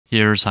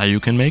Here's how you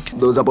can make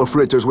Those apple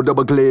fritters were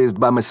double glazed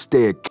by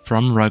mistake.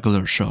 from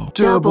regular show.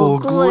 Double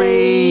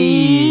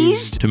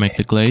glazed. To make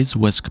the glaze,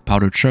 whisk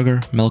powdered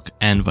sugar, milk,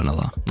 and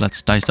vanilla.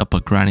 Let's dice up a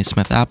Granny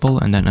Smith apple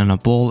and then in a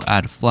bowl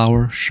add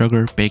flour,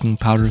 sugar, baking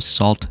powder,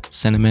 salt,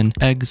 cinnamon,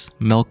 eggs,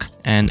 milk,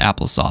 and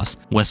applesauce.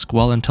 Whisk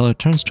well until it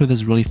turns to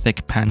this really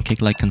thick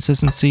pancake-like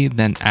consistency,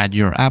 then add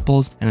your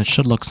apples and it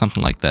should look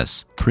something like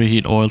this.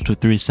 Preheat oil to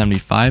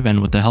 375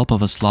 and with the help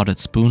of a slotted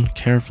spoon,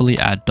 carefully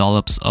add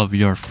dollops of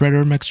your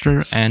fritter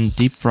mixture and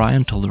deep fry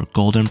until they're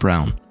golden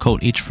brown.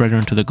 Coat each fritter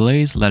into the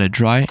glaze, let it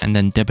dry, and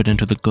then dip it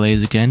into the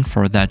glaze again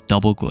for that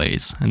double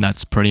glaze. And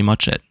that's pretty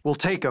much it. We'll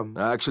take them.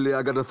 Actually,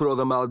 I gotta throw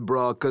them out,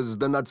 bro, cause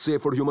they're not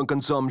safe for human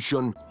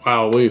consumption.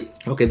 Wow, wait.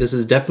 Okay, this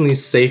is definitely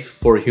safe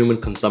for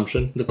human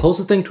consumption. The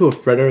closest thing to a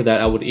fritter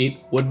that I would eat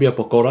would be a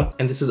pakora,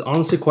 and this is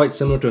honestly quite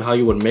similar to how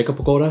you would make a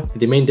pakora.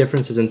 The main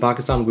difference is in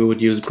Pakistan we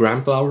would use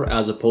gram flour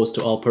as opposed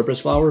to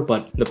all-purpose flour,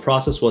 but the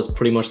process was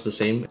pretty much the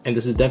same, and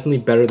this is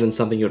definitely better than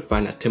something you would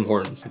find at Tim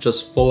Hortons. It's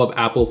just full of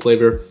apple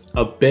flavor,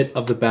 a bit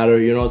of the batter,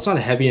 you know, it's not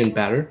heavy in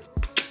batter.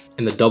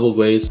 And the double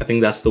glaze, I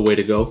think that's the way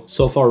to go.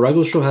 So far,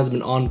 regular show has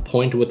been on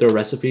point with their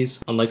recipes,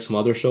 unlike some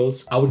other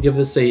shows. I would give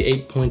this a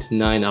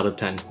 8.9 out of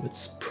 10.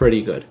 It's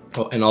pretty good.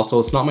 Oh, and also,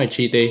 it's not my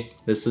cheat day.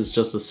 This is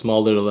just a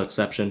small little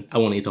exception. I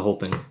won't eat the whole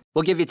thing.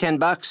 We'll give you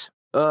 $10.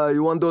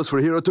 You want those for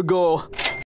Hero to go?